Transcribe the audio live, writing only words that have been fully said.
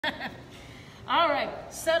All right,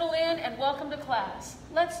 settle in and welcome to class.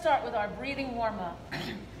 Let's start with our breathing warm-up.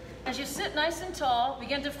 As you sit nice and tall,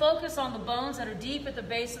 begin to focus on the bones that are deep at the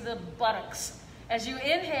base of the buttocks. As you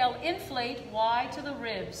inhale, inflate wide to the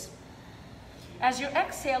ribs. As you're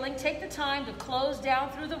exhaling, take the time to close down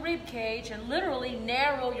through the rib cage and literally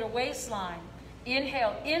narrow your waistline.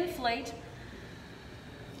 Inhale, inflate.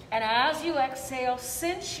 And as you exhale,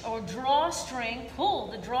 cinch or drawstring, pull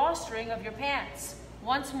the drawstring of your pants.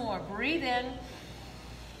 Once more, breathe in.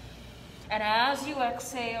 And as you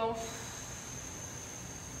exhale,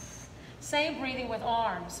 same breathing with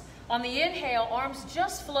arms. On the inhale, arms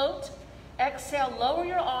just float. Exhale, lower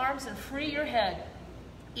your arms and free your head.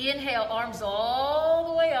 Inhale, arms all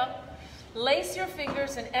the way up. Lace your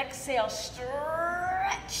fingers and exhale,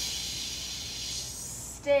 stretch.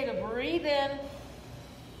 Stay to breathe in.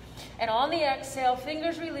 And on the exhale,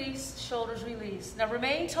 fingers release, shoulders release. Now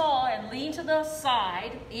remain tall and lean to the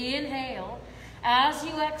side. Inhale. As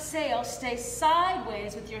you exhale, stay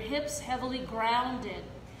sideways with your hips heavily grounded.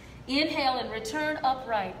 Inhale and return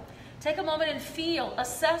upright. Take a moment and feel,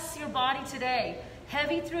 assess your body today.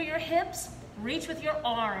 Heavy through your hips, reach with your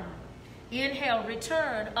arm. Inhale,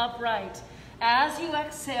 return upright. As you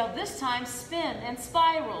exhale, this time spin and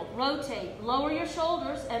spiral. Rotate, lower your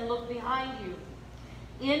shoulders and look behind you.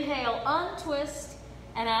 Inhale, untwist,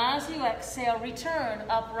 and as you exhale, return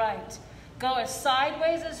upright. Go as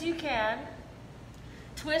sideways as you can.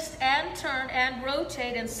 Twist and turn and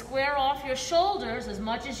rotate and square off your shoulders as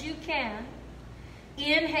much as you can.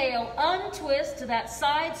 Inhale, untwist to that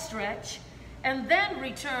side stretch, and then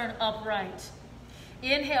return upright.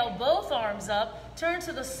 Inhale, both arms up, turn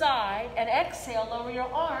to the side, and exhale, lower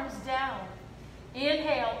your arms down.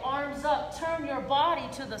 Inhale, arms up, turn your body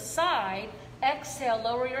to the side. Exhale,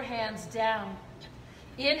 lower your hands down.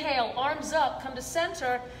 Inhale, arms up, come to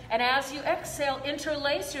center, and as you exhale,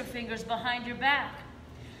 interlace your fingers behind your back.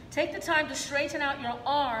 Take the time to straighten out your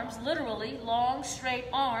arms, literally, long, straight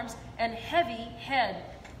arms, and heavy head.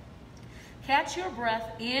 Catch your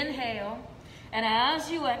breath, inhale, and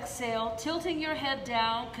as you exhale, tilting your head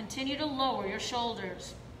down, continue to lower your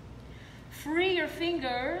shoulders. Free your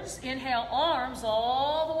fingers, inhale, arms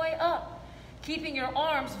all the way up. Keeping your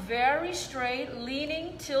arms very straight,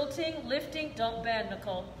 leaning, tilting, lifting. Don't bend,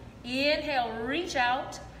 Nicole. Inhale, reach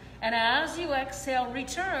out. And as you exhale,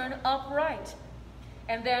 return upright.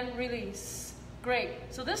 And then release. Great.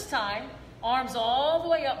 So this time, arms all the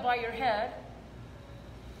way up by your head.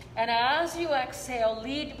 And as you exhale,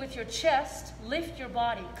 lead with your chest. Lift your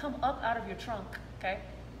body. Come up out of your trunk. Okay?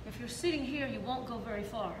 If you're sitting here, you won't go very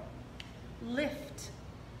far. Lift.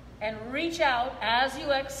 And reach out as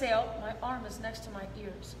you exhale. My arm is next to my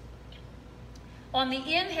ears. On the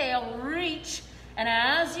inhale, reach. And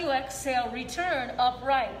as you exhale, return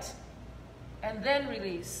upright. And then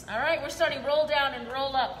release. All right, we're starting roll down and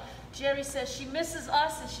roll up. Jerry says she misses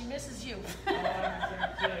us and she misses you. Oh,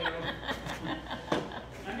 I tell you.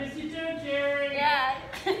 I miss you too, Jerry. Yeah.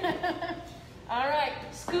 All right,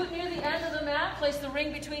 scoot near the end of the mat. Place the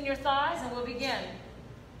ring between your thighs and we'll begin.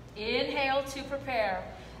 Inhale to prepare.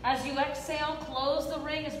 As you exhale, close the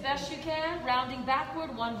ring as best you can, rounding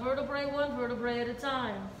backward, one vertebrae at a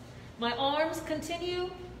time. My arms continue.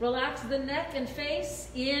 Relax the neck and face.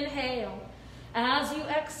 Inhale. As you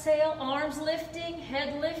exhale, arms lifting,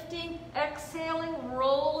 head lifting, exhaling,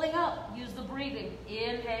 rolling up. Use the breathing.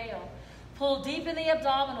 Inhale. Pull deep in the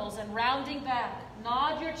abdominals and rounding back.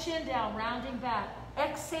 Nod your chin down, rounding back.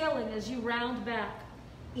 Exhaling as you round back.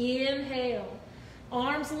 Inhale.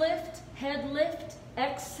 Arms lift, head lift.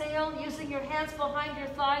 Exhale, using your hands behind your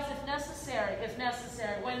thighs if necessary,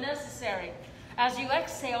 when necessary. As you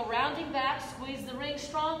exhale, rounding back, squeeze the ring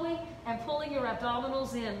strongly and pulling your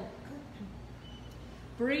abdominals in.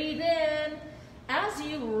 Breathe in. As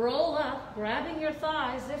you roll up, grabbing your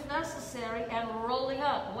thighs if necessary and rolling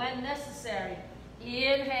up when necessary.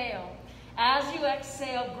 Inhale. As you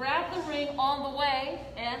exhale, grab the ring on the way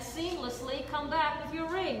and seamlessly come back with your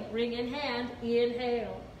ring. Ring in hand,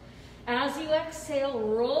 inhale. As you exhale,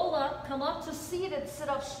 roll up, come up to seated, sit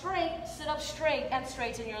up straight and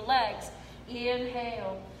straighten your legs.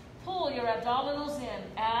 Inhale. Pull your abdominals in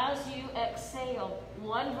as you exhale.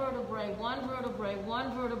 One vertebrae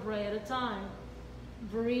at a time.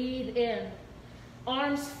 Breathe in.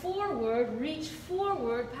 Arms forward, reach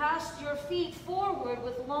forward past your feet, forward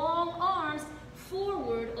with long arms,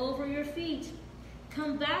 forward over your feet.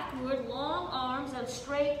 Come backward, long arms and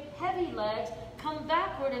straight, heavy legs. Come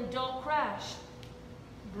backward and don't crash.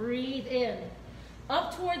 Breathe in.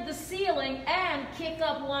 Up toward the ceiling and kick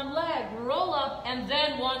up one leg. Roll up and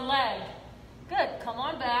then one leg. Good. Come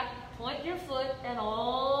on back. Point your foot and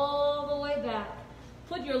all the way back.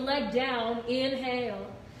 Put your leg down, inhale.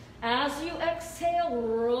 As you exhale,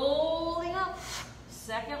 rolling up,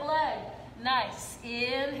 second leg. Nice,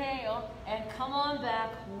 inhale, and come on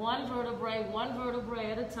back, one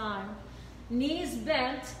vertebrae at a time. Knees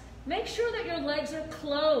bent, make sure that your legs are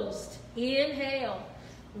closed. Inhale,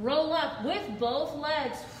 roll up with both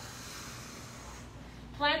legs.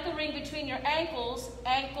 Plant the ring between your ankles,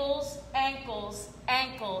 ankles, ankles,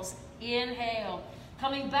 ankles. Inhale.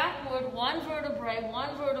 Coming backward, one vertebrae,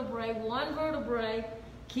 one vertebrae, one vertebrae.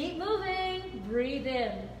 Keep moving. Breathe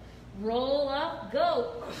in. Roll up,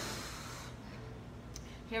 go.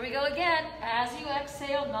 Here we go again. As you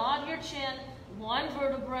exhale, nod your chin. One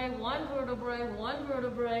vertebrae, one vertebrae, one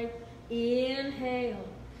vertebrae. Inhale.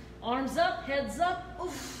 Arms up, heads up.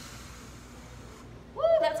 Oof. Woo,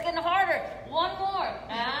 that's getting harder. One more.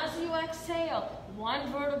 As you exhale, one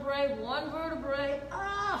vertebrae, one vertebrae.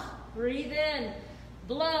 Ah, breathe in.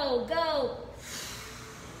 Blow, go.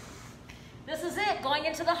 This is it, going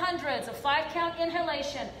into the hundreds. A 5-count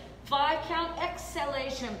inhalation, 5-count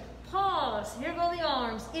exhalation. Pause. Here go the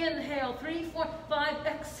arms. Inhale, 3, 4, 5.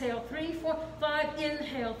 Exhale, 3, 4, 5.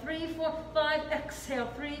 Inhale, 3, 4, 5. Exhale,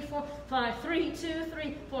 3, 4, 5. 3, 2,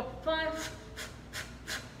 3, 4, 5.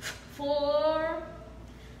 4,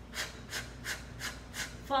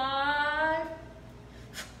 5,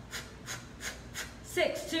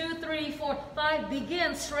 6, 2, 3, 4, 5.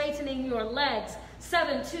 Begin straightening your legs.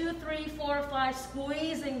 7, 2, 3, 4, 5.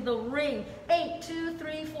 Squeezing the ring. 8, 2,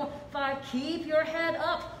 3, 4, 5. Keep your head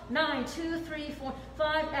up. 9, 2, 3, 4,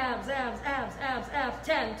 5. Abs, abs, abs, abs, abs.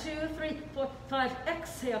 10, 2, 3, 4, 5.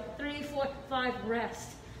 Exhale. 3, 4, 5.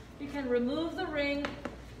 Rest. You can remove the ring.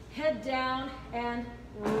 Head down and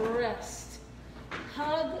rest.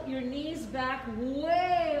 Hug your knees back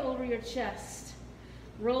way over your chest.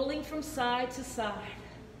 Rolling from side to side.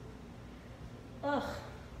 Ugh.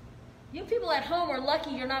 You people at home are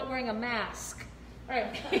lucky you're not wearing a mask. All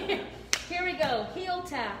right, here we go. Heel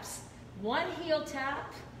taps. One heel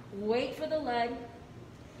tap, wait for the leg.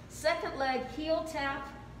 Second leg, heel tap,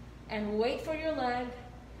 and wait for your leg.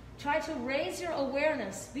 Try to raise your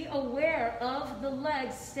awareness. Be aware of the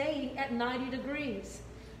legs staying at 90 degrees.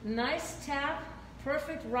 Nice tap,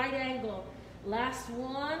 perfect right angle. Last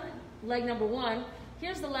one, leg number 1.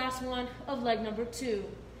 Here's the last one of leg number 2.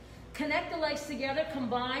 Connect the legs together,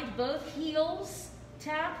 combined, both heels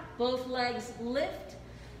tap, both legs lift,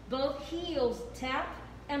 both heels tap,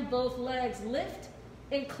 and both legs lift.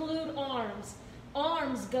 Include arms.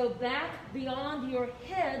 Arms go back beyond your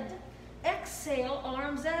head. Exhale,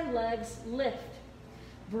 arms and legs lift.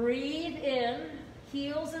 Breathe in,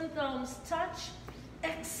 heels and thumbs touch.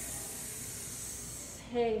 Exhale.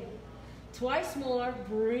 Twice more,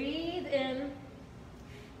 breathe in.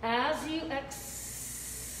 As you exhale.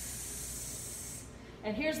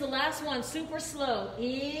 And here's the last one, super slow.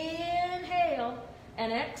 Inhale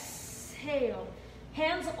and exhale.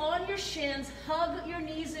 Hands on your shins, hug your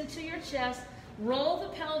knees into your chest, roll the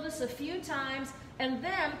pelvis a few times, and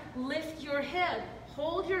then lift your head.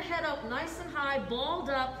 Hold your head up nice and high, balled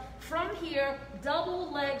up. From here, double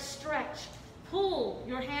leg stretch. Pull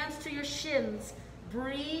your hands to your shins.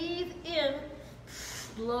 Breathe in,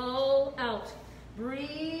 blow out.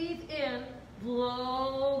 Breathe in,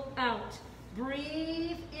 blow out.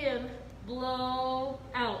 Breathe in, blow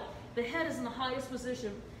out. The head is in the highest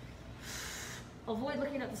position. Avoid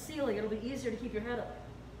looking at the ceiling. It'll be easier to keep your head up.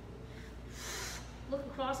 Look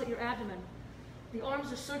across at your abdomen. The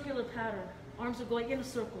arms are circular pattern. Arms are going in a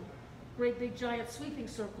circle. Great big giant sweeping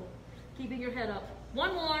circle. Keeping your head up.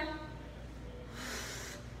 One more.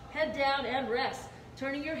 Head down and rest.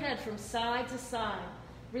 Turning your head from side to side.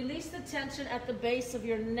 Release the tension at the base of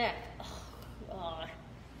your neck.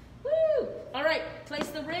 Woo! All right, place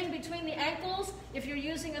the ring between the ankles. If you're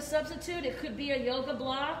using a substitute, it could be a yoga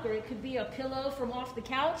block or it could be a pillow from off the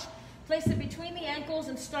couch. Place it between the ankles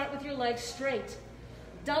and start with your legs straight.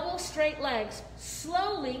 Double straight legs.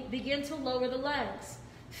 Slowly begin to lower the legs.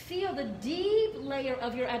 Feel the deep layer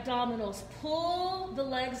of your abdominals. Pull the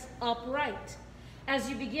legs upright. As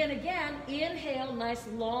you begin again, inhale, nice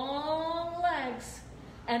long legs.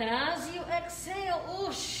 And as you exhale,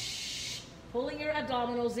 whoosh, pulling your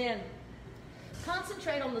abdominals in.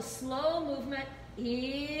 Concentrate on the slow movement.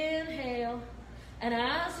 Inhale. And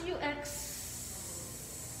as you exhale,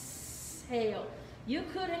 you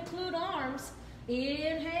could include arms.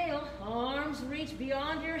 Inhale, arms reach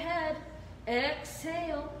beyond your head.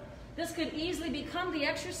 Exhale. This could easily become the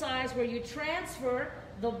exercise where you transfer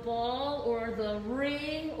the ball or the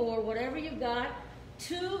ring or whatever you've got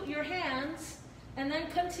to your hands and then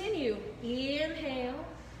continue. Inhale,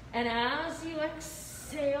 and as you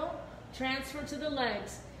exhale, transfer to the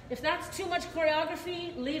legs. If that's too much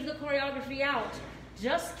choreography, leave the choreography out.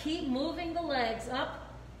 Just keep moving the legs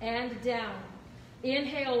up and down.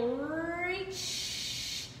 Inhale,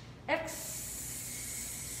 reach. Exhale.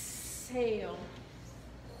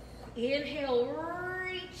 Inhale,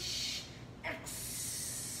 reach.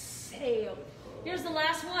 Exhale. Here's the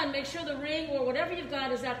last one. Make sure the ring or whatever you've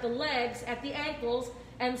got is at the legs, at the ankles,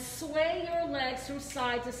 and sway your legs from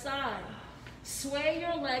side to side. Sway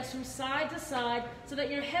your legs from side to side so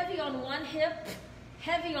that you're heavy on one hip,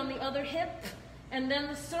 heavy on the other hip, and then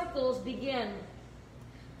the circles begin.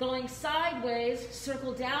 Going sideways,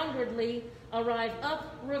 circle downwardly, arrive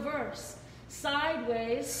up, reverse.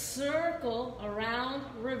 Sideways, circle, around,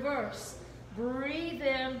 reverse. Breathe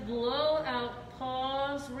in, blow out,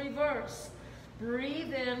 pause, reverse.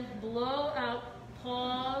 Breathe in, blow out,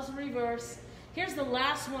 pause, reverse. Here's the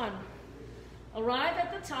last one. Arrive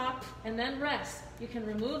at the top and then rest. You can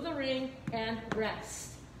remove the ring and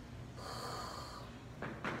rest.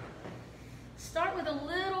 Start with a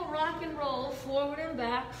little rock and roll, forward and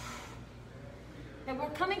back. And we're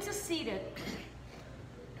coming to seated.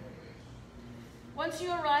 Once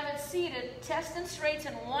you arrive at seated, test and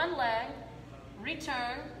straighten one leg,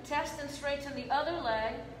 return, test and straighten the other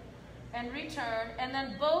leg, and return, and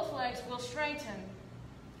then both legs will straighten.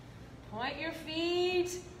 Point your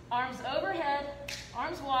feet, arms overhead,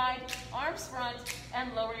 arms wide, arms front,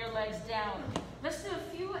 and lower your legs down. Let's do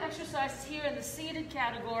a few exercises here in the seated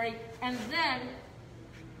category, and then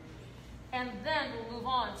we'll move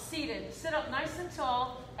on. Seated, sit up nice and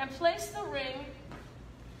tall, and place the ring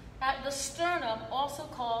at the sternum, also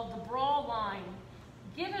called the bra line.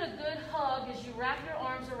 Give it a good hug as you wrap your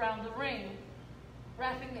arms around the ring.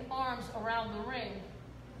 Wrapping the arms around the ring.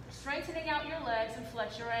 Straightening out your legs and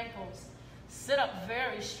flex your ankles. Sit up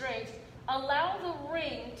very straight. Allow the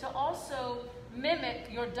ring to also mimic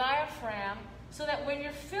your diaphragm so that when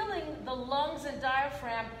you're filling the lungs and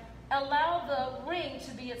diaphragm, allow the ring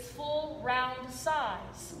to be its full round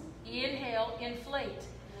size. Inhale, inflate.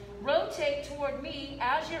 Rotate toward me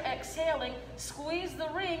as you're exhaling. Squeeze the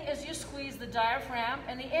ring as you squeeze the diaphragm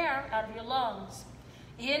and the air out of your lungs.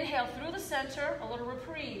 Inhale through the center, a little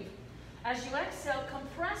reprieve. As you exhale,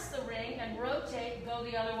 compress the ring and rotate, go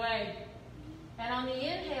the other way. And on the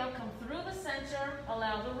inhale, come through the center,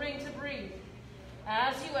 allow the ring to breathe.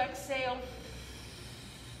 As you exhale,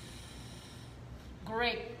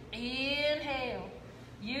 great. Inhale.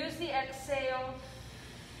 Use the exhale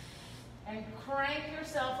and crank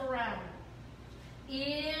yourself around.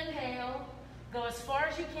 Inhale. Go as far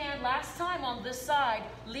as you can. Last time on this side,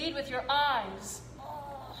 lead with your eyes.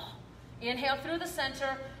 Inhale through the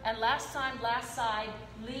center, and last time, last side,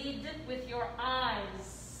 lead with your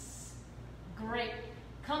eyes. Great.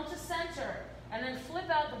 Come to center, and then flip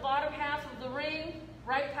out the bottom half of the ring,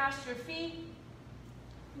 right past your feet.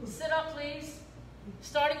 Sit up, please.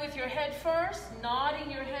 Starting with your head first,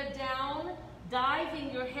 nodding your head down,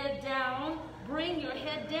 diving your head down, bring your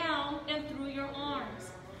head down and through your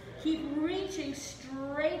arms. Keep reaching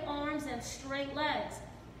straight arms and straight legs.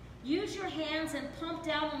 Use your hands and pump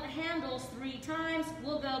down on the handles 3 times.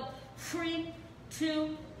 We'll go 3,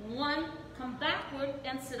 2, 1. Come backward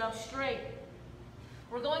and sit up straight.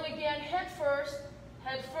 We're going again head first,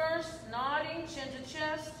 nodding, chin to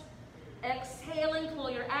chest. Exhaling,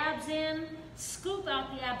 pull your abs in. Scoop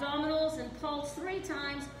out the abdominals and pulse 3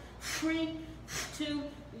 times. 3, 2,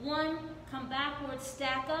 1. Come backward,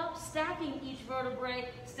 stack up, stacking each vertebrae,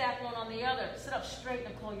 stack one on the other. Sit up straight,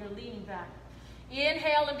 Nicole, you're leaning back.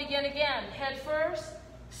 Inhale and begin again. Head first,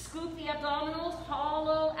 scoop the abdominals,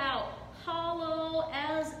 hollow out. Hollow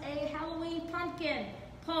as a Halloween pumpkin.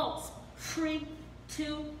 Pulse, 3,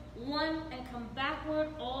 2, 1, and come backward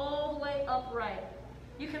all the way upright.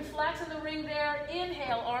 You can flatten the ring there.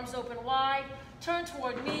 Inhale, arms open wide. Turn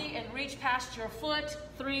toward me and reach past your foot.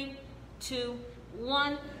 3, 2,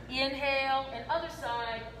 1. Inhale, and other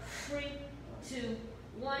side. 3, 2,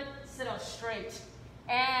 1. Sit up straight.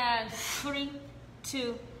 And 3,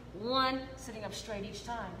 2, 1. Sitting up straight each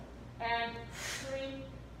time. And 3,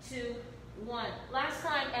 2, 1. Last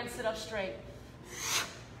time, and sit up straight.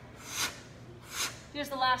 Here's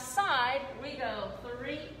the last side. We go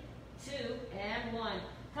 3, 2, and 1.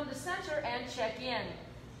 Come to center and check in.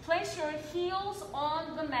 Place your heels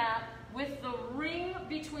on the mat with the ring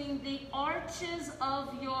between the arches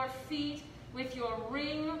of your feet. With your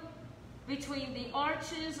ring between the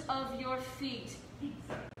arches of your feet.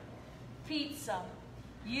 Pizza.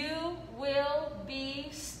 You will be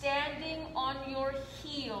standing on your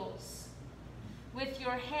heels with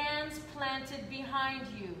your hands planted behind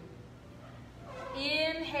you.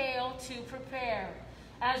 Inhale to prepare.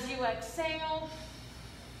 As you exhale,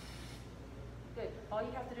 Good. All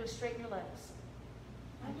you have to do is straighten your legs.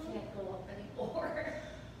 I can't go up anymore.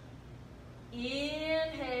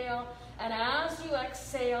 Inhale, and as you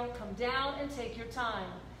exhale, come down and take your time.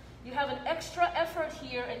 You have an extra effort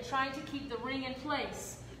here in trying to keep the ring in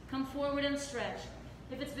place. Come forward and stretch.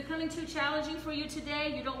 If it's becoming too challenging for you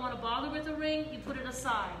today, you don't want to bother with the ring, you put it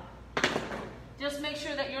aside. Just make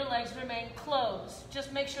sure that your legs remain closed.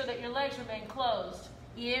 Just make sure that your legs remain closed.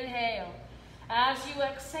 Inhale. As you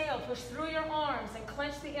exhale, push through your arms and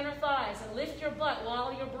clench the inner thighs and lift your butt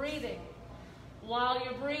while you're breathing. While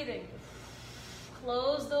you're breathing.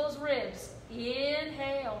 Close those ribs.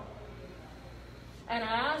 Inhale. And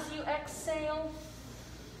as you exhale,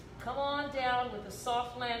 come on down with a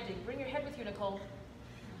soft landing. Bring your head with you, Nicole.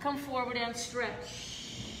 Come forward and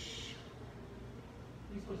stretch.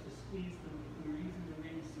 You're supposed to squeeze them. We're using the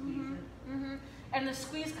ring to squeeze it. Mm-hmm. And the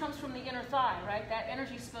squeeze comes from the inner thigh, right? That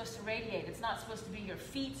energy is supposed to radiate. It's not supposed to be your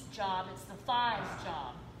feet's job. It's the thigh's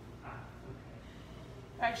job. Okay.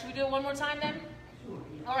 All right, should we do it one more time then? Sure.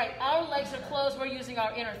 Yeah. All right, our legs are closed. We're using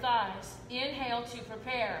our inner thighs. Inhale to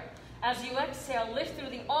prepare. As you exhale, lift through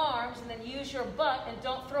the arms and then use your butt and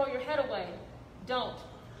don't throw your head away. Don't.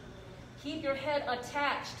 Keep your head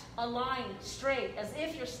attached, aligned, straight, as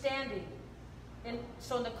if you're standing. And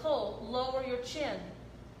so Nicole, lower your chin.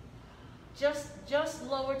 Just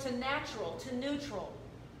lower to natural, to neutral.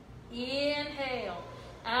 Inhale.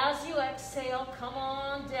 As you exhale, come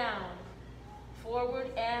on down. Forward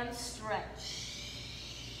and stretch.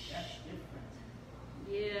 That's different.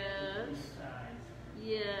 Yes. Size.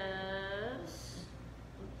 Yes.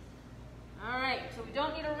 All right, so we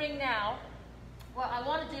don't need a ring now. What I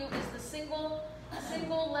want to do is the single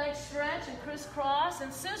leg stretch and crisscross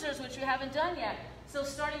and scissors, which we haven't done yet. So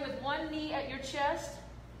starting with one knee at your chest,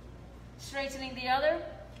 straightening the other.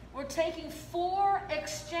 We're taking 4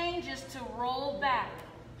 exchanges to roll back.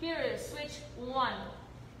 Here is switch 1,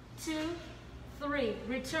 2, 3.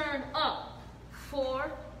 Return up.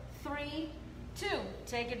 4, 3, 2.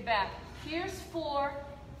 Take it back. Here's 4,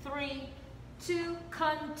 3, 2.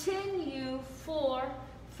 Continue. 4,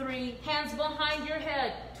 3. Hands behind your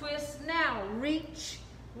head. Twist now. Reach,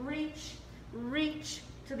 reach, reach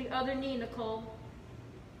to the other knee, Nicole.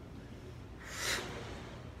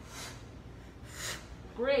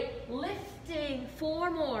 Great. Lifting.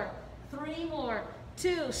 4 more. 3 more.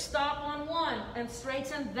 2. Stop on 1 and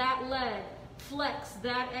straighten that leg. Flex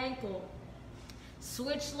that ankle.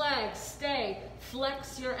 Switch legs. Stay.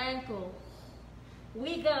 Flex your ankle.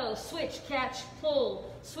 We go. Switch, catch,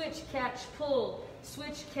 pull. Switch, catch, pull.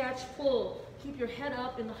 Switch, catch, pull. Keep your head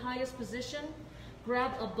up in the highest position.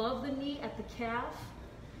 Grab above the knee at the calf.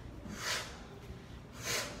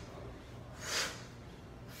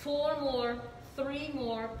 4 more. 3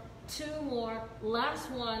 more, 2 more, last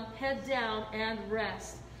one, head down and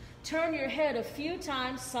rest. Turn your head a few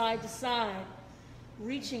times side to side.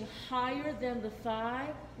 Reaching higher than the thigh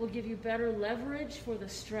will give you better leverage for the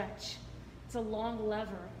stretch. It's a long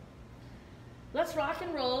lever. Let's rock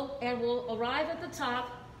and roll, and we'll arrive at the top,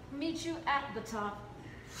 meet you at the top.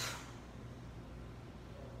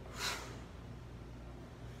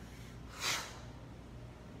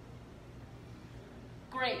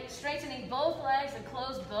 Great. Straightening both legs and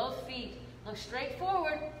close both feet. Look straight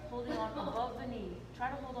forward, holding on above the knee. Try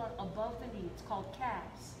to hold on above the knee. It's called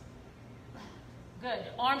calves. Good.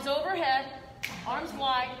 Arms overhead, arms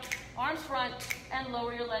wide, arms front, and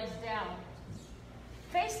lower your legs down.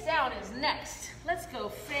 Face down is next. Let's go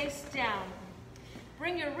face down.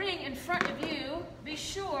 Bring your ring in front of you. Be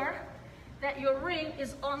sure that your ring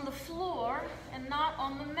is on the floor and not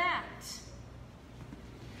on the mat.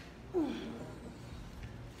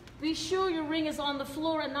 Be sure your ring is on the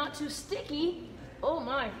floor and not too sticky. Oh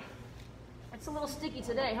my, it's a little sticky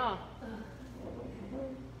today, huh?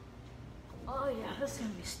 Oh yeah, this is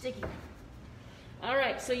gonna be sticky. All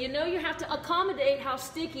right, so you know you have to accommodate how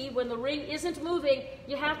sticky when the ring isn't moving.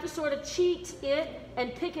 You have to sort of cheat it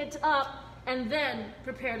and pick it up and then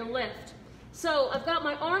prepare to lift. So I've got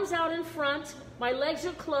my arms out in front, my legs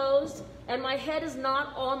are closed, and my head is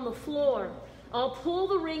not on the floor. I'll pull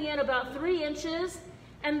the ring in about 3 inches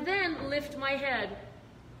and then lift my head.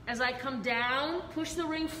 As I come down, push the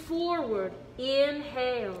ring forward.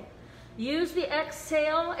 Inhale. Use the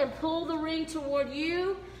exhale and pull the ring toward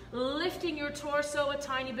you, lifting your torso a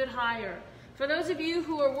tiny bit higher. For those of you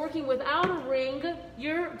who are working without a ring,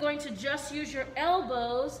 you're going to just use your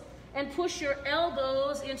elbows and push your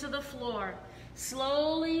elbows into the floor.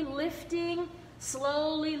 Slowly lifting,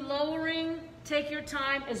 slowly lowering. Take your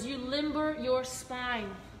time as you limber your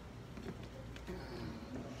spine.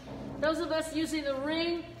 Those of us using the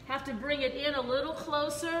ring have to bring it in a little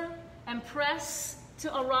closer and press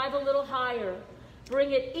to arrive a little higher.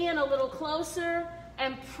 Bring it in a little closer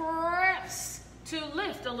and press to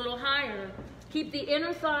lift a little higher. Keep the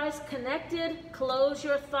inner thighs connected. Close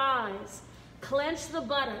your thighs. Clench the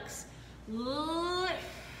buttocks. Lift.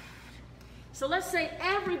 So let's say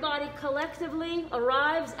everybody collectively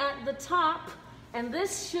arrives at the top, and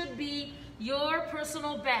this should be your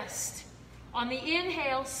personal best. On the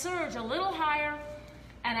inhale, surge a little higher,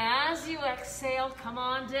 and as you exhale, come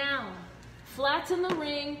on down. Flatten the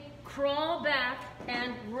ring, crawl back,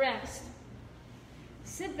 and rest.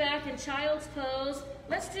 Sit back in child's pose.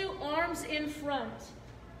 Let's do arms in front.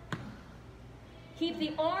 Keep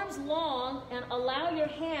the arms long and allow your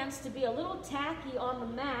hands to be a little tacky on the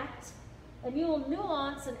mat, and you will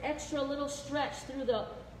nuance an extra little stretch through the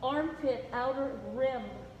armpit outer rim.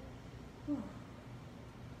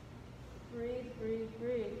 Breathe, breathe,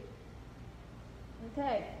 breathe.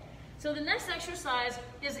 Okay, so the next exercise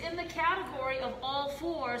is in the category of all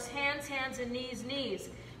fours, hands, hands, and knees, knees.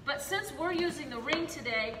 But since we're using the ring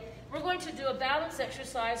today, we're going to do a balance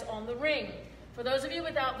exercise on the ring. For those of you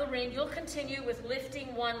without the ring, you'll continue with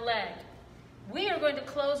lifting one leg. We are going to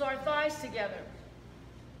close our thighs together.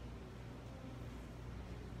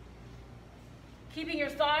 Keeping your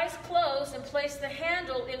thighs closed, and place the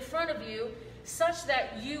handle in front of you such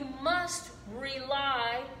that you must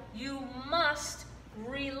rely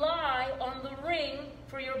on the ring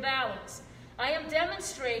for your balance. I am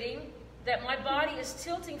demonstrating that my body is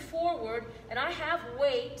tilting forward and I have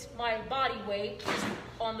weight, my body weight is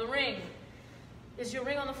on the ring. Is your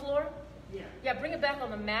ring on the floor? Yeah. Yeah, bring it back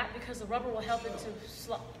on the mat because the rubber will help it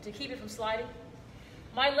to keep it from sliding.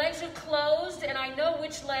 My legs are closed and I know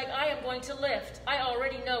which leg I am going to lift. I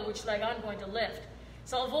already know which leg I'm going to lift.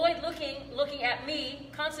 So avoid looking at me,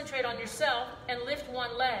 concentrate on yourself, and lift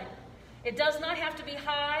one leg. It does not have to be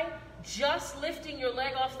high. Just lifting your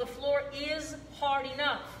leg off the floor is hard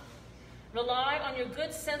enough. Rely on your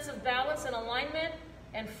good sense of balance and alignment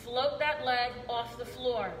and float that leg off the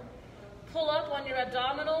floor. Pull up on your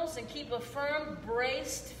abdominals and keep a firm,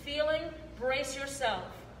 braced feeling. Brace yourself.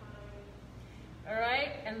 All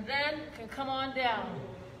right? And then you can come on down.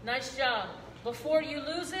 Nice job. Before you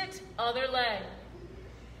lose it, other leg.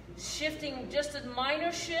 Shifting just a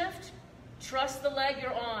minor shift, trust the leg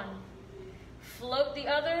you're on. Float the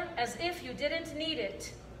other as if you didn't need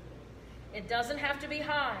it. It doesn't have to be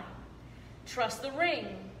high. Trust the ring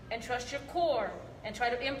and trust your core and try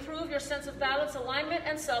to improve your sense of balance, alignment,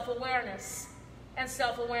 and self-awareness. And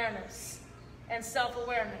self-awareness. And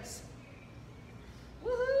self-awareness.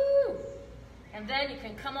 Woohoo! And then you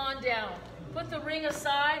can come on down. Put the ring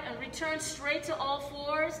aside and return straight to all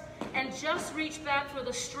fours and just reach back for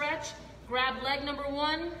the stretch. Grab leg number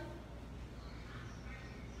one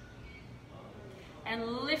and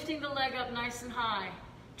lifting the leg up nice and high.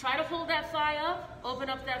 Try to hold that thigh up, open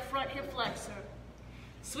up that front hip flexor.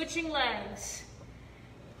 Switching legs.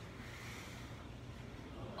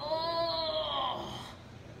 Oh,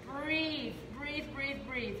 breathe, breathe, breathe,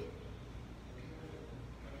 breathe.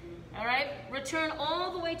 All right, return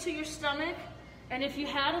all the way to your stomach, and if you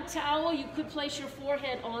had a towel, you could place your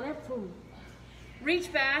forehead on it. Boom.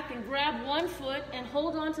 Reach back and grab one foot and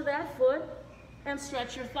hold on to that foot and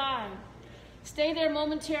stretch your thigh. Stay there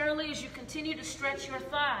momentarily as you continue to stretch your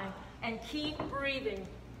thigh and keep breathing.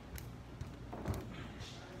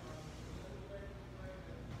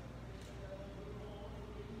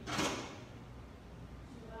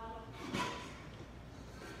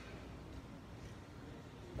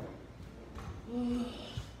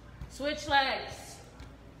 Switch legs.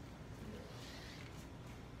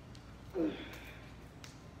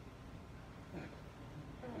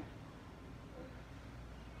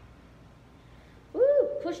 Woo,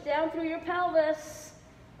 push down through your pelvis.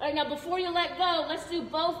 All right, now before you let go, let's do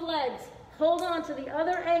both legs. Hold on to the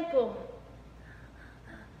other ankle.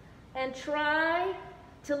 And try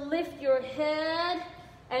to lift your head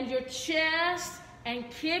and your chest and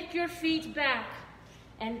kick your feet back.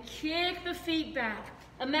 And kick the feet back.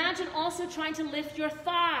 Imagine also trying to lift your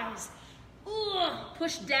thighs. Ooh,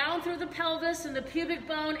 push down through the pelvis and the pubic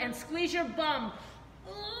bone and squeeze your bum.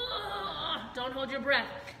 Ooh, don't hold your breath.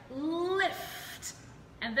 Lift.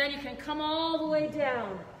 And then you can come all the way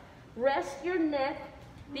down. Rest your neck.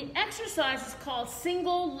 The exercise is called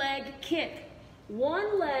single leg kick.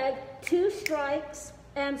 One leg, 2 strikes,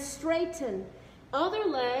 and straighten. Other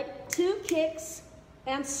leg, 2 kicks,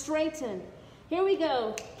 and straighten. Here we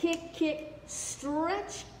go. Kick, kick,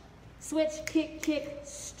 stretch. Switch, kick, kick,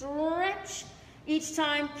 stretch. Each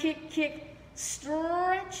time, kick, kick,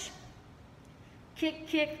 stretch. Kick,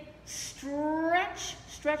 kick, stretch.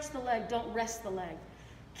 Stretch the leg, don't rest the leg.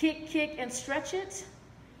 Kick, kick, and stretch it.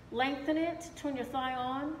 Lengthen it, turn your thigh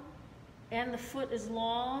on, and the foot is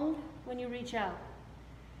long when you reach out.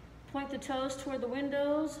 Point the toes toward the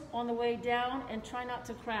windows on the way down and try not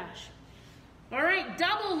to crash. All right,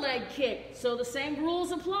 double leg kick. So the same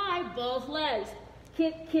rules apply, both legs.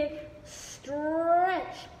 Kick, kick,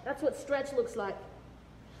 stretch. That's what stretch looks like.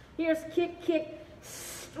 Here's kick, kick,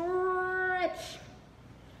 stretch.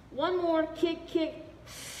 One more, kick, kick,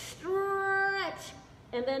 stretch,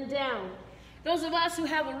 and then down. Those of us who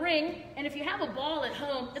have a ring, and if you have a ball at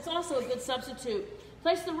home, it's also a good substitute.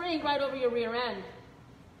 Place the ring right over your rear end.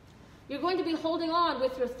 You're going to be holding on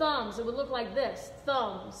with your thumbs. It would look like this,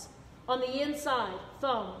 thumbs. On the inside,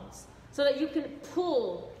 thumbs. So that you can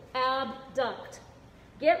pull, abduct.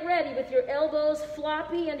 Get ready with your elbows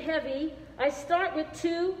floppy and heavy. I start with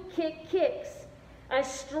 2 kick kicks. I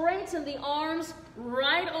straighten the arms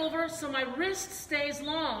right over so my wrist stays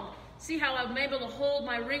long. See how I'm able to hold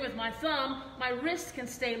my ring with my thumb? My wrist can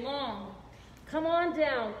stay long. Come on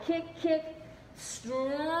down. Kick, kick,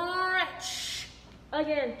 stretch.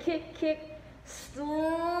 Again, kick, kick,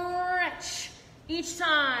 stretch. Each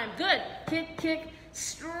time. Good. Kick, kick,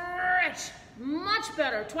 stretch. Much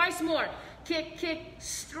better. Twice more. Kick, kick,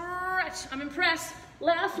 stretch. I'm impressed.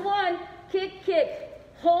 Last one. Kick, kick.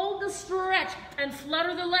 Hold the stretch and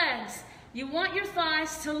flutter the legs. You want your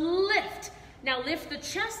thighs to lift. Now lift the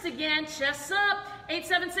chest again. Chest up. 8,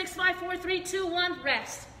 7, 6, 5, 4, 3, 2, 1.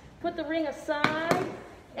 Rest. Put the ring aside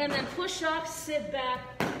and then push up, sit back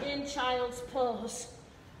in child's pose.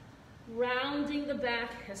 Rounding the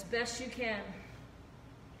back as best you can.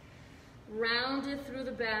 Round it through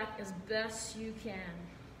the back as best you can.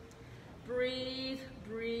 Breathe,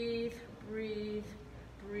 breathe, breathe,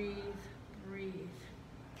 breathe, breathe.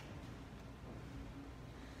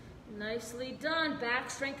 Nicely done. Back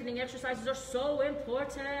strengthening exercises are so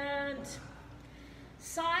important.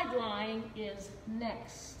 Side lying is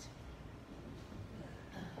next.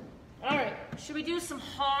 All right, should we do some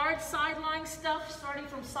hard side lying stuff starting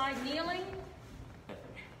from side kneeling?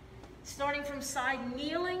 Starting from side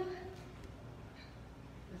kneeling.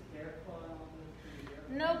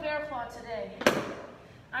 No bear claw today.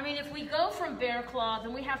 I mean, if we go from bear claw,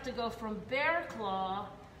 then we have to go from bear claw,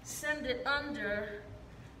 send it under.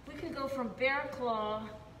 We can go from bear claw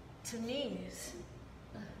to knees.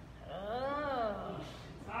 Oh.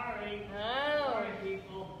 Sorry. Oh. Sorry,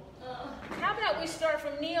 people. How about we start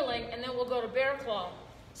from kneeling and then we'll go to bear claw.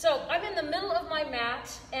 So I'm in the middle of my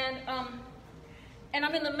mat and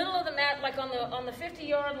I'm in the middle of the mat like on the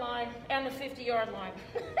 50-yard line and the 50-yard line.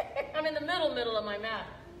 I'm in the middle of my mat.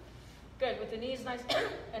 Good, with the knees nice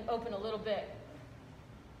and open a little bit.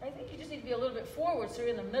 I think you just need to be a little bit forward so you're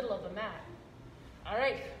in the middle of the mat. All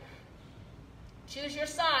right. Choose your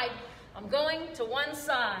side. I'm going to one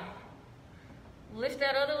side. Lift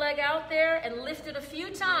that other leg out there and lift it a few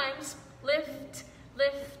times. Lift,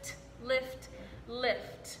 lift, lift,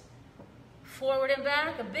 lift. Forward and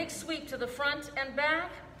back, a big sweep to the front and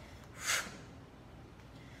back.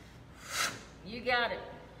 You got it.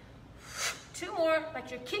 2 more,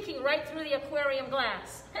 like you're kicking right through the aquarium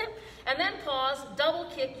glass. And then pause,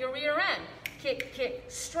 double kick your rear end. Kick, kick,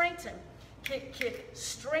 straighten. Kick, kick,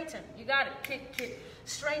 straighten. You got it. Kick, kick,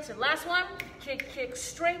 straighten. Last one, kick, kick,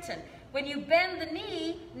 straighten. When you bend the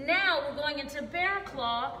knee, now we're going into bear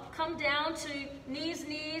claw. Come down to knees,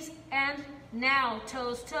 knees, and now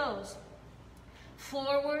toes, toes.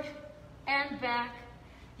 Forward and back.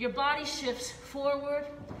 Your body shifts forward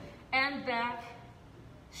and back.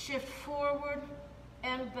 Shift forward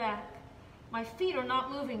and back. My feet are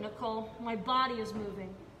not moving, Nicole. My body is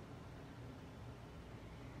moving.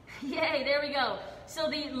 Yay, there we go.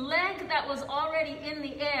 So the leg that was already in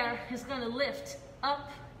the air is going to lift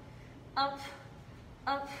up, up,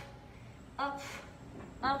 up, up,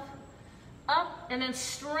 up, up, and then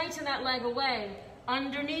straighten that leg away.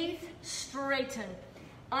 Underneath, straighten.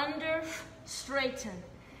 Under, straighten.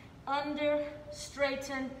 Under,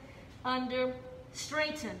 straighten. Under,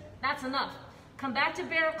 straighten. That's enough. Come back to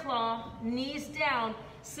bear claw, knees down,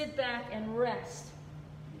 sit back and rest.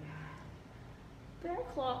 Bear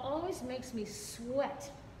claw always makes me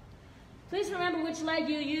sweat. Please remember which leg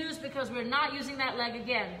you use because we're not using that leg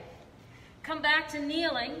again. Come back to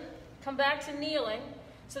kneeling. Come back to kneeling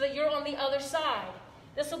so that you're on the other side.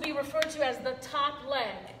 This will be referred to as the top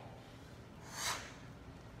leg.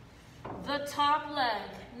 The top leg.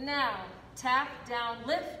 Now, tap, down,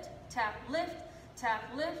 lift, tap, lift, tap,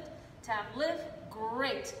 lift, tap, lift.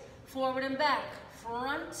 Great. Forward and back.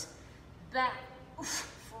 Front, back.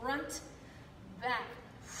 Front, back.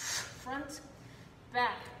 Front,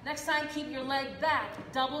 back. Next time, keep your leg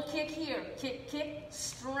back. Double kick here. Kick, kick,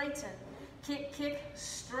 straighten. Kick, kick,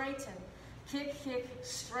 straighten. kick, kick,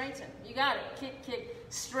 straighten. You got it. Kick, kick,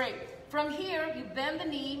 straight. From here, you bend the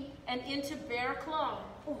knee and into bear claw.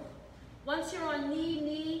 Ooh. Once you're on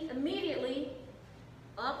knee, immediately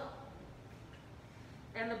up,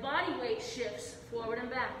 and the body weight shifts forward and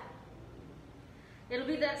back. It'll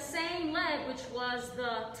be that same leg, which was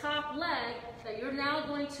the top leg, that you're now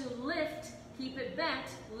going to lift. Keep it bent.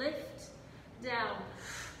 Lift, down,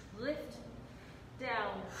 lift,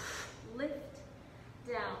 down, lift,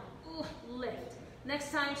 down, ooh, lift.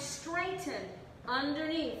 Next time, straighten,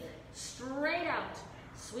 underneath, straight out.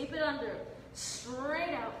 Sweep it under,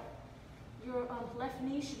 straight out. Your left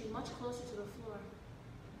knee should be much closer to the floor.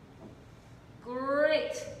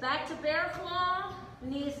 Great. Back to bear claw,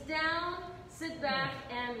 knees down, sit back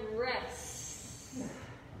and rest.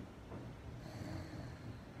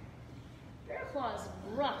 Bear claw is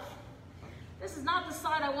rough. This is not the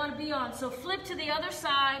side I want to be on, so flip to the other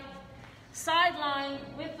side, sideline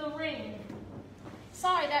with the ring.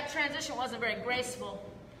 Sorry, that transition wasn't very graceful.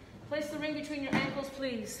 Place the ring between your ankles,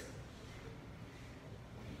 please.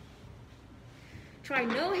 Try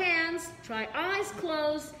no hands, try eyes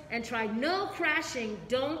closed, and try no crashing.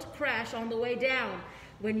 Don't crash on the way down.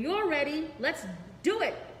 When you're ready, let's do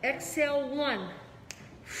it. Exhale, 1,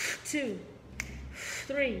 2,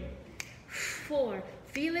 3, 4.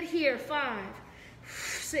 Feel it here, 5,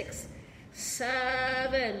 6,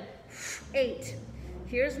 7, 8.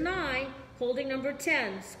 Here's 9, holding number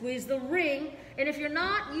 10. Squeeze the ring, and if you're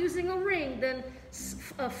not using a ring, then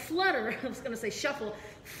flutter, I was going to say shuffle,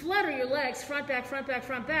 flutter your legs, front, back, front, back,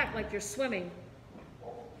 front, back, like you're swimming.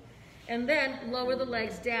 And then lower the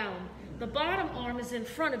legs down. The bottom arm is in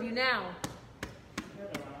front of you now.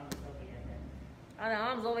 The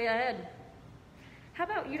arm's over your head. How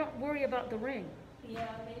about you don't worry about the ring? Yeah,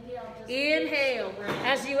 maybe I'll just... Inhale.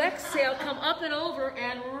 As you exhale, come up and over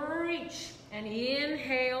and reach. And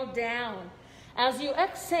inhale down. As you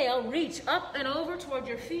exhale, reach up and over toward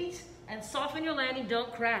your feet and soften your landing.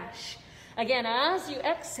 Don't crash. Again, as you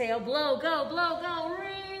exhale, blow, go,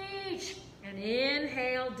 reach. And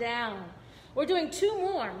inhale down. We're doing 2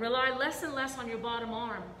 more. Rely less and less on your bottom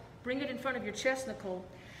arm. Bring it in front of your chest, Nicole.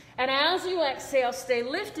 And as you exhale, stay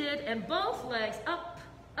lifted and both legs up,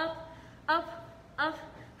 up, up, up.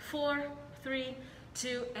 4, 3,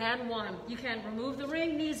 2, and 1. You can remove the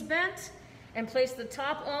ring, knees bent, and place the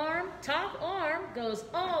top arm. Top arm goes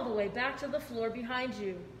all the way back to the floor behind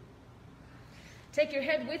you. Take your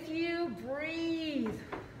head with you. Breathe.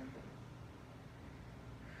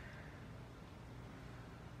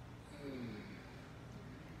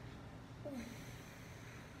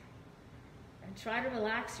 And try to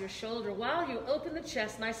relax your shoulder while you open the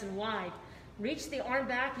chest nice and wide. Reach the arm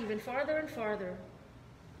back even farther and farther.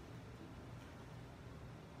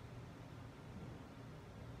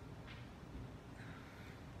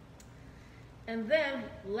 And then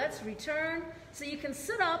let's return so you can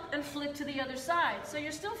sit up and flip to the other side. So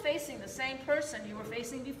you're still facing the same person you were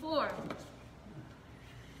facing before.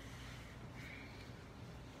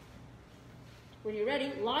 When you're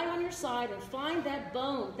ready, lie on your side and find that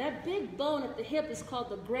bone. That big bone at the hip is called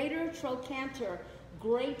the greater trochanter.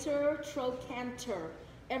 Greater trochanter.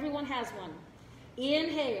 Everyone has one.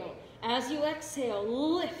 Inhale. As you exhale,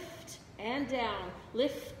 lift and down.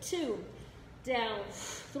 Lift 2, down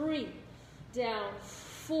 3, down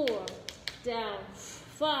 4, down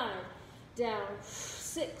 5, down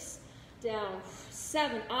 6, down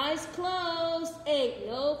 7. Eyes closed. 8.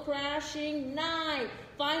 No crashing. 9.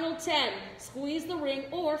 Final 10. Squeeze the ring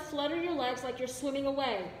or flutter your legs like you're swimming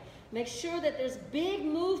away. Make sure that there's big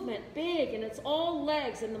movement, big, and it's all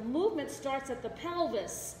legs, and the movement starts at the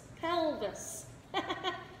pelvis. Pelvis.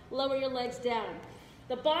 Lower your legs down.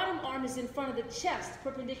 The bottom arm is in front of the chest,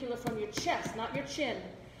 perpendicular from your chest, not your chin.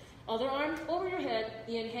 Other arm over your head,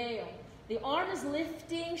 inhale. The arm is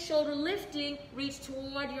lifting, shoulder lifting, reach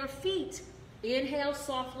toward your feet. Inhale,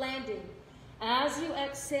 soft landing. As you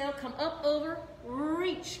exhale, come up over,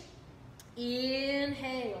 reach.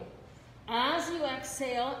 Inhale. As you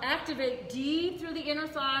exhale, activate deep through the inner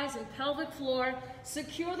thighs and pelvic floor.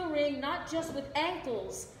 Secure the ring, not just with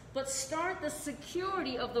ankles, but start the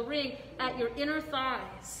security of the ring at your inner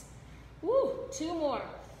thighs. Woo, 2 more.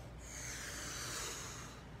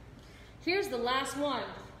 Here's the last one.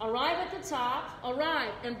 Arrive at the top,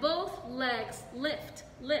 arrive, and both legs lift,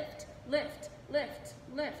 lift, lift, lift,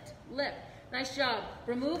 lift, lift. Nice job.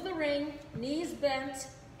 Remove the ring, knees bent,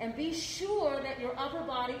 and be sure that your upper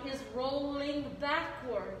body is rolling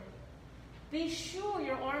backward. Be sure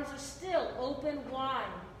your arms are still open wide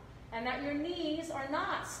and that your knees are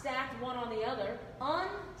not stacked one on the other.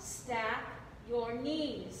 Unstack your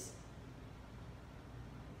knees.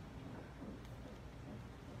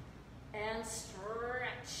 and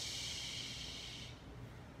stretch.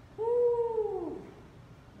 Woo.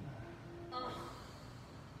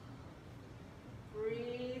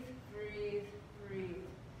 Breathe, breathe, breathe.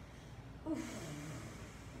 Oof.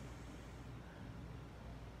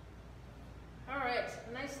 All right,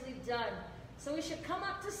 nicely done. So we should come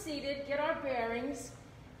up to seated, get our bearings,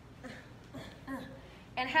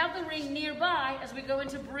 and have the ring nearby as we go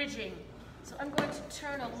into bridging. So I'm going to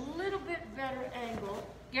turn a little bit better angle.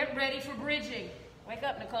 Get ready for bridging. Wake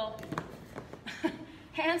up, Nicole.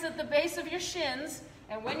 Hands at the base of your shins,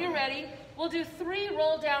 and when you're ready, we'll do 3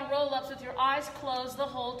 roll-down roll-ups with your eyes closed the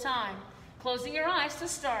whole time. Closing your eyes to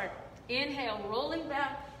start. Inhale, rolling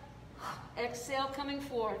back. Exhale, coming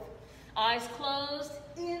forth. Eyes closed.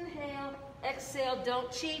 Inhale, exhale,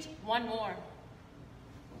 don't cheat. One more.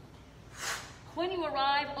 When you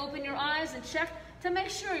arrive, open your eyes and check to make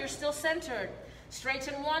sure you're still centered.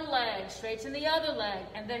 Straighten one leg, straighten the other leg,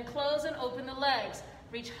 and then close and open the legs.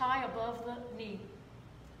 Reach high above the knee.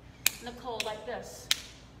 Nicole, like this.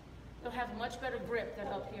 You'll have much better grip than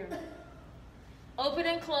up here. Open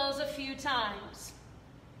and close a few times.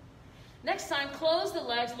 Next time, close the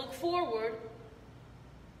legs, look forward,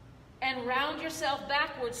 and round yourself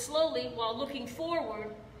backwards slowly while looking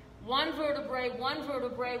forward. One vertebrae, one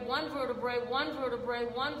vertebrae, one vertebrae, one vertebrae,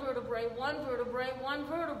 one vertebrae, one vertebrae, one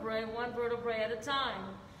vertebrae, one vertebrae at a time.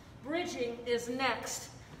 Bridging is next.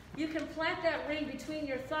 You can plant that ring between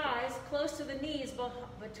your thighs, close to the knees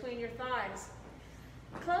between your thighs.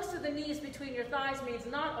 Close to the knees between your thighs means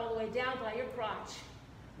not all the way down by your crotch.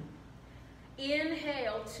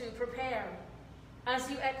 Inhale to prepare.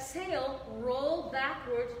 As you exhale, roll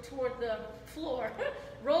backward toward the floor.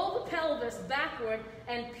 Roll the pelvis backward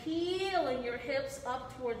and peeling your hips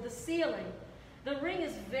up toward the ceiling. The ring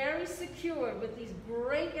is very secured with these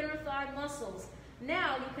great inner thigh muscles.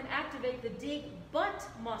 Now you can activate the deep butt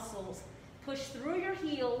muscles. Push through your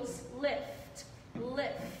heels, lift,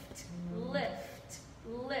 lift, lift,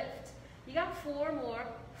 lift. You got 4 more,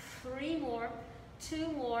 3 more, 2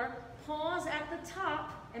 more. Pause at the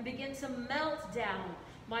top and begin to melt down.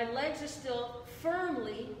 My legs are still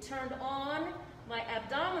firmly turned on. My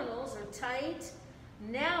abdominals are tight.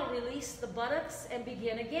 Now release the buttocks and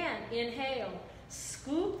begin again. Inhale.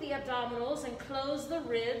 Scoop the abdominals and close the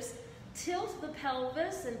ribs. Tilt the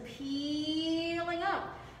pelvis and peeling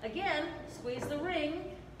up. Again, squeeze the ring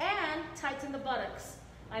and tighten the buttocks.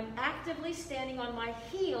 I'm actively standing on my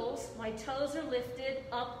heels. My toes are lifted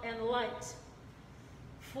up and light.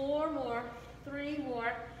 4 more, 3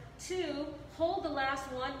 more, 2. Hold the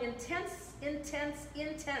last one. Intense, intense,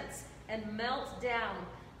 intense. And melt down.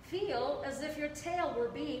 Feel as if your tail were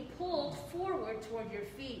being pulled forward toward your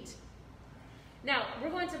feet. Now, we're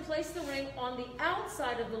going to place the ring on the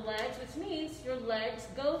outside of the legs, which means your legs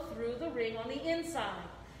go through the ring on the inside.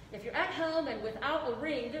 If you're at home and without a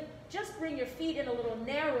ring, just bring your feet in a little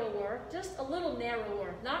narrower, just a little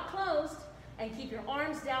narrower, not closed, and keep your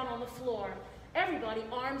arms down on the floor. Everybody,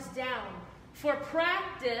 arms down. For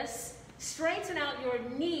practice, straighten out your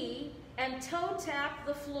knee and toe tap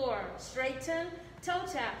the floor. Straighten, toe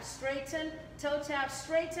tap, straighten, toe tap,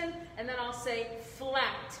 straighten, and then I'll say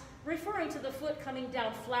flat, referring to the foot coming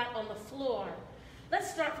down flat on the floor.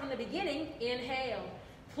 Let's start from the beginning. Inhale.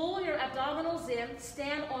 Pull your abdominals in,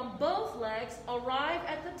 stand on both legs, arrive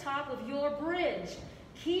at the top of your bridge.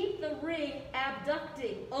 Keep the ring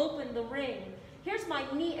abducting, open the ring. Here's my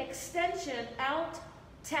knee extension, out,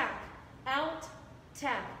 tap,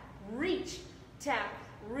 reach, tap,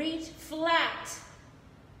 reach, flat.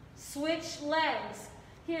 Switch legs.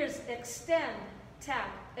 Here's extend, tap,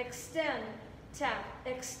 extend, tap,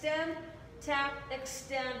 extend, tap,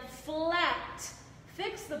 extend, flat.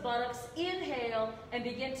 Fix the buttocks, inhale, and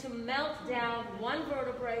begin to melt down one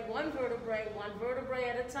vertebrae, one vertebrae, one vertebrae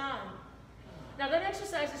at a time. Now that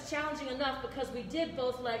exercise is challenging enough because we did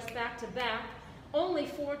both legs back to back, only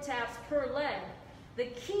 4 taps per leg. The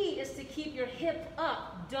key is to keep your hip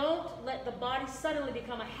up. Don't let the body suddenly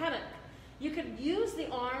become a hammock. You can use the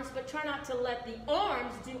arms, but try not to let the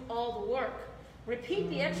arms do all the work. Repeat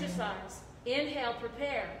the exercise. Inhale,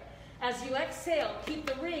 prepare. As you exhale, keep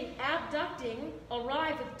the ring abducting,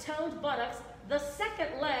 arrive with toned buttocks. The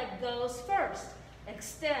second leg goes first.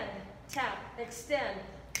 Extend, tap, extend,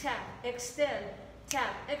 tap, extend,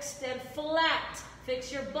 tap, extend, flat.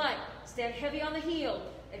 Fix your butt. Stand heavy on the heel.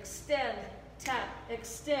 Extend, tap,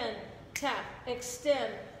 extend, tap,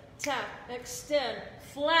 extend, tap, extend,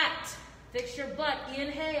 flat. Fix your butt.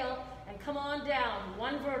 Inhale and come on down.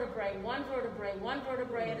 One vertebrae, one vertebrae, one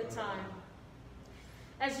vertebrae at a time.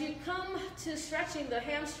 As you come to stretching the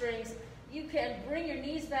hamstrings, you can bring your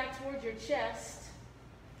knees back towards your chest.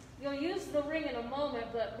 You'll use the ring in a moment,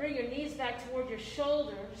 but bring your knees back toward your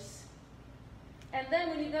shoulders. And then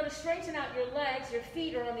when you go to straighten out your legs, your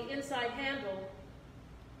feet are on the inside handle.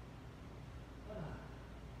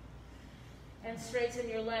 And straighten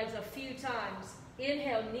your legs a few times.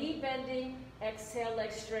 Inhale, knee bending. Exhale,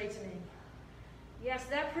 leg straightening. Yes,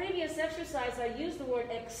 that previous exercise I used the word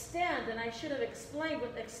extend, and I should have explained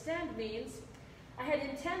what extend means. I had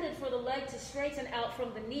intended for the leg to straighten out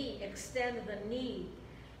from the knee, extend the knee.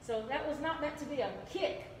 So that was not meant to be a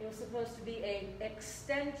kick. It was supposed to be an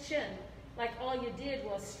extension, like all you did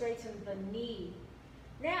was straighten the knee.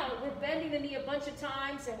 Now, we're bending the knee a bunch of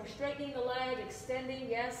times, and we're straightening the leg, extending,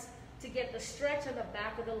 yes, to get the stretch on the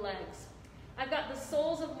back of the legs. I've got the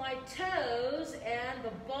soles of my toes and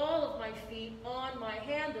the ball of my feet on my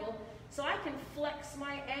handle, so I can flex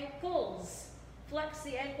my ankles. Flex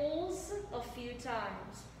the ankles a few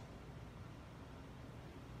times.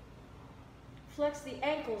 Flex the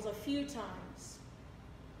ankles a few times.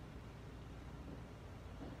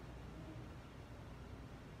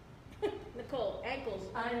 Nicole, ankles.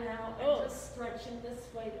 I know. I'm just stretching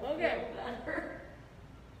this way to feel better.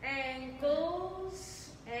 Ankles,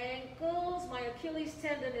 ankles. My Achilles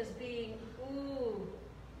tendon is being,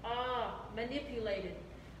 manipulated.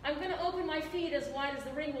 I'm going to open my feet as wide as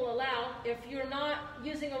the ring will allow. If you're not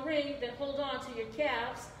using a ring, then hold on to your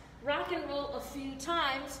calves. Rock and roll a few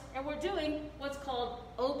times, and we're doing what's called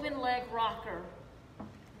open leg rocker.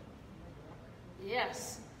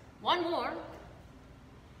 Yes. One more.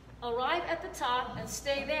 Arrive at the top and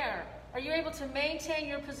stay there. Are you able to maintain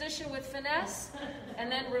your position with finesse?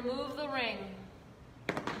 And then remove the ring.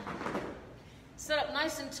 Sit up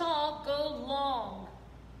nice and tall, go long.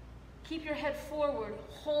 Keep your head forward,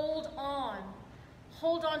 hold on.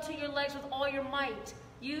 Hold on to your legs with all your might.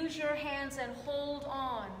 Use your hands and hold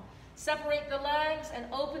on. Separate the legs and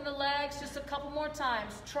open the legs just a couple more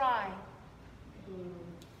times. Try.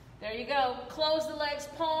 There you go. Close the legs,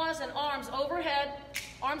 pause, and arms overhead,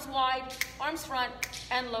 arms wide, arms front,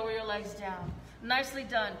 and lower your legs down. Nicely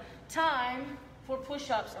done. Time for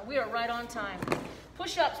push-ups, and we are right on time.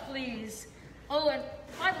 Push-ups, please. Oh, and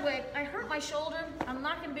by the way, I hurt my shoulder. I'm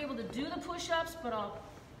not going to be able to do the push-ups, but I'll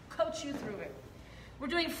coach you through it. We're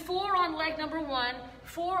doing 4 on leg number 1,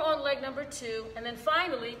 4 on leg number 2, and then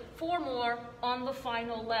finally 4 more on the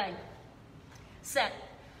final leg. Set.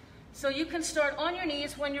 So you can start on your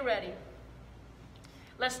knees when you're ready.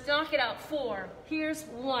 Let's knock it out. 4. Here's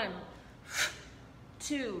 1,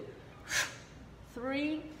 2,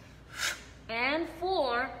 3, and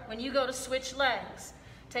 4 when you go to switch legs.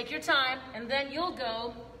 Take your time, and then you'll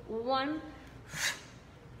go 1,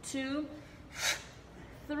 2,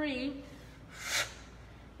 3,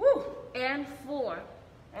 and 4.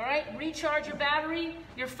 All right, recharge your battery.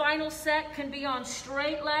 Your final set can be on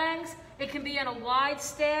straight legs. It can be in a wide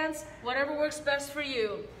stance, whatever works best for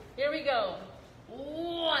you. Here we go.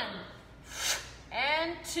 1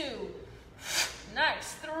 and 2.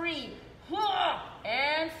 Nice. 3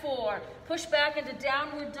 and 4. Push back into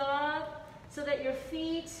downward dog so that your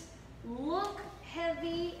feet look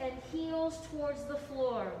heavy and heels towards the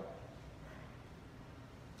floor.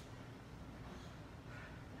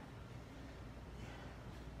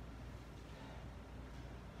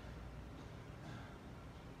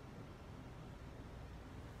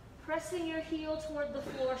 Pressing your heel toward the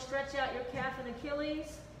floor, stretch out your calf and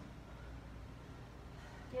Achilles.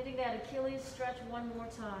 Getting that Achilles stretch one more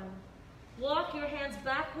time. Walk your hands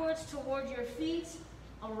backwards toward your feet.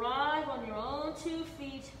 Arrive on your own 2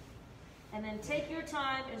 feet. And then take your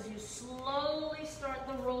time as you slowly start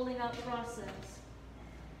the rolling up process.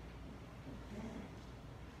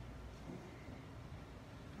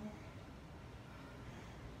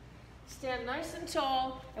 Stand nice and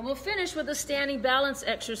tall, and we'll finish with a standing balance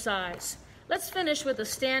exercise. Let's finish with a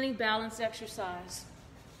standing balance exercise.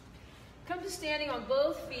 Come to standing on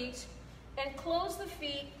both feet and close the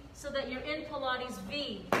feet so that you're in Pilates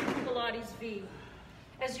V. Pilates V.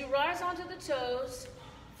 As you rise onto the toes,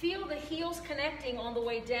 feel the heels connecting on the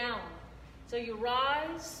way down. So you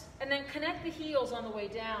rise and then connect the heels on the way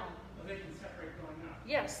down. Well, they can separate going up.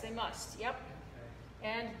 Yes, they must. Yep. Okay.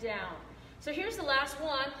 And down. So here's the last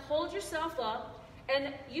one. Hold yourself up,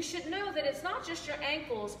 and you should know that it's not just your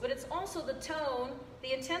ankles, but it's also the tone,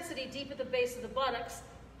 the intensity deep at the base of the buttocks,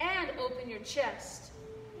 and open your chest.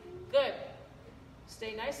 Good.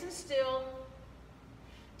 Stay nice and still,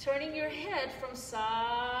 turning your head from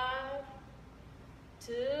side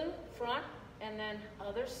to front, and then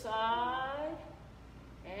other side,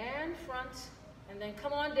 and front, and then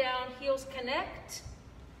come on down, heels connect,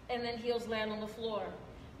 and then heels land on the floor.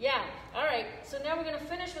 Yeah, all right, so now we're going to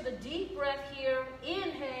finish with a deep breath here.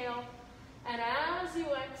 Inhale, And as you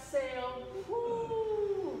exhale,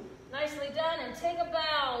 whoo, nicely done, and take a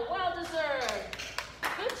bow. Well deserved.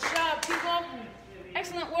 Good job, people.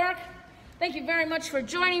 Excellent work. Thank you very much for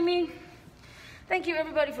joining me. Thank you,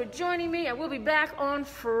 everybody, for joining me. I will be back on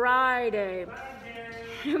Friday. Bye,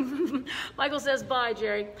 Jerry. Michael says bye,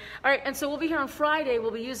 Jerry. All right, and so we'll be here on Friday.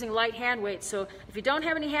 We'll be using light hand weights. So if you don't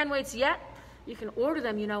have any hand weights yet, you can order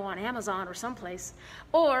them, on Amazon or someplace.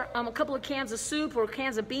 Or a couple of cans of soup or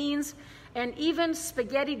cans of beans, and even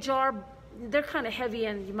spaghetti jar. They're kind of heavy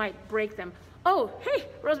and you might break them. Oh, hey,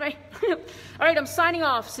 Rosemary. All right, I'm signing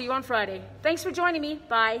off. See you on Friday. Thanks for joining me.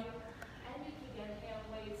 Bye.